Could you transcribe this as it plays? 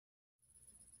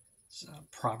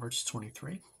Proverbs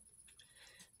 23.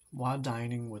 While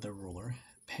dining with a ruler,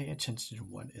 pay attention to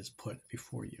what is put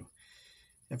before you.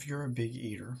 If you're a big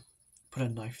eater, put a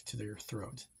knife to their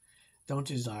throat. Don't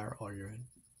desire all your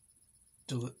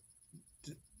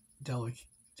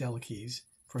delicacies,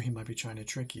 for he might be trying to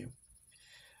trick you.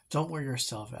 Don't wear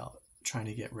yourself out trying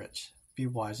to get rich. Be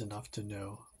wise enough to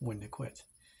know when to quit.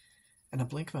 In a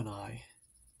blink of an eye,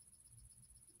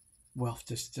 wealth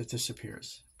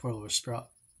disappears, for it will sprout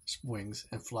wings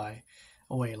and fly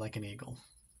away like an eagle.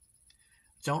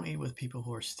 Don't eat with people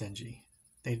who are stingy.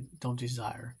 They don't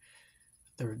desire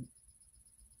their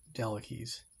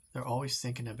delicacies. They're always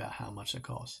thinking about how much it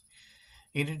costs.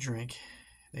 Eat and drink,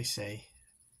 they say,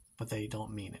 but they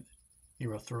don't mean it. You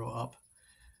will throw up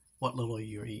what little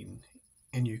you're eating,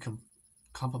 and your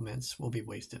compliments will be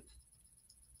wasted.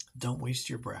 Don't waste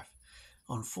your breath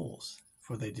on fools,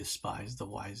 for they despise the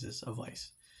wisest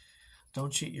advice.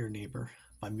 Don't cheat your neighbor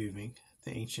by moving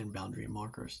the ancient boundary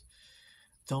markers.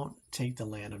 Don't take the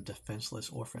land of defenseless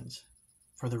orphans,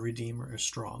 for the Redeemer is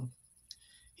strong.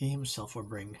 He himself will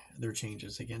bring their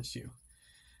changes against you.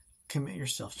 Commit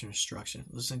yourself to instruction.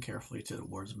 Listen carefully to the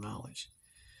words of knowledge.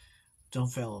 Don't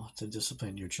fail to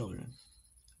discipline your children.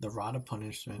 The rod of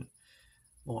punishment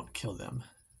won't kill them.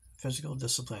 Physical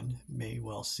discipline may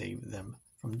well save them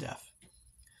from death.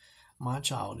 My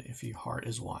child, if your heart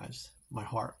is wise, my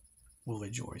heart will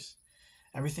rejoice.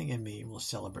 Everything in me will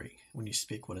celebrate when you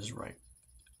speak what is right.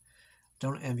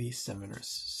 Don't envy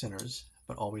sinners,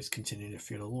 but always continue to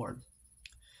fear the Lord.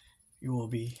 You will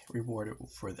be rewarded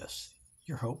for this.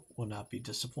 Your hope will not be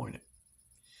disappointed.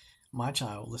 My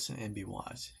child, listen and be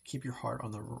wise. Keep your heart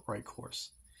on the right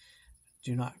course.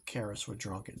 Do not caress with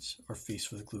drunkards or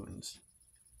feast with gluttons,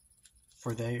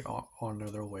 for they are on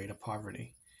their way to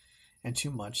poverty, and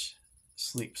too much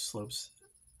sleep slopes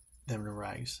them to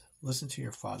rags. Listen to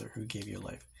your father who gave you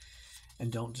life,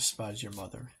 and don't despise your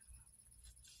mother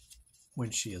when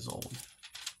she is old.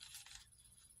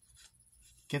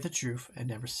 Get the truth and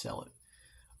never sell it.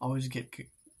 Always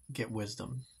get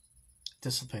wisdom,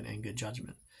 discipline, and good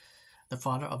judgment. The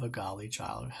father of a godly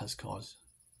child has cause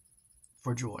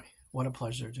for joy. What a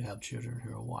pleasure to have children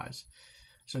who are wise.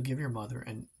 So give your mother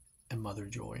and mother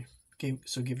joy.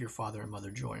 So give your father and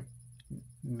mother joy.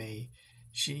 May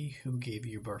she who gave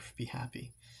you birth be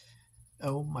happy.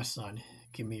 Oh, my son,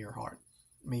 give me your heart.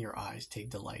 May your eyes take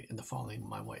delight in the following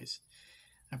my ways.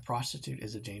 A prostitute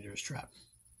is a dangerous trap.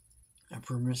 A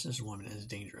promiscuous woman is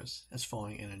dangerous as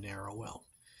falling in a narrow well.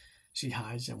 She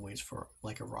hides and waits for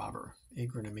like a robber,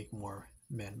 eager to make more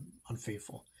men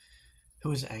unfaithful.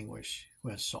 Who is anguish, who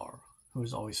has sorrow, who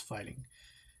is always fighting,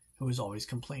 who is always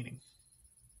complaining,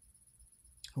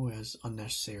 who has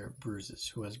unnecessary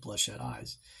bruises, who has bloodshot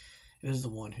eyes. It is the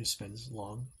one who spends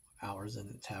long hours in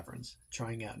the taverns,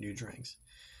 trying out new drinks.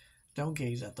 Don't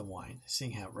gaze at the wine,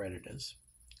 seeing how red it is,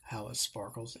 how it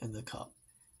sparkles in the cup,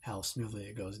 how smoothly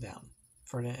it goes down.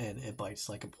 For in the end it bites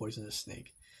like a poisonous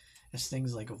snake. It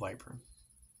stings like a viper.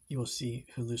 You will see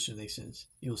hallucinations.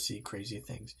 You will see crazy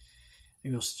things.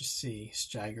 You will see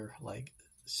stagger like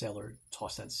sailor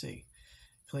tossed at sea,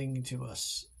 clinging to a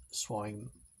swaying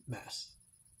mast.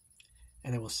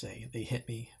 And it will say, they hit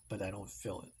me, but I didn't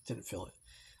feel it.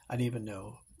 I didn't even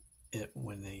know it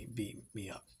when they beat me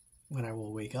up. When I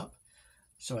will wake up,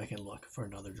 so I can look for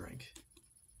another drink.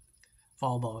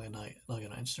 Follow Nugget on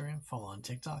Instagram, follow on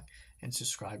TikTok, and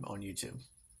subscribe on YouTube.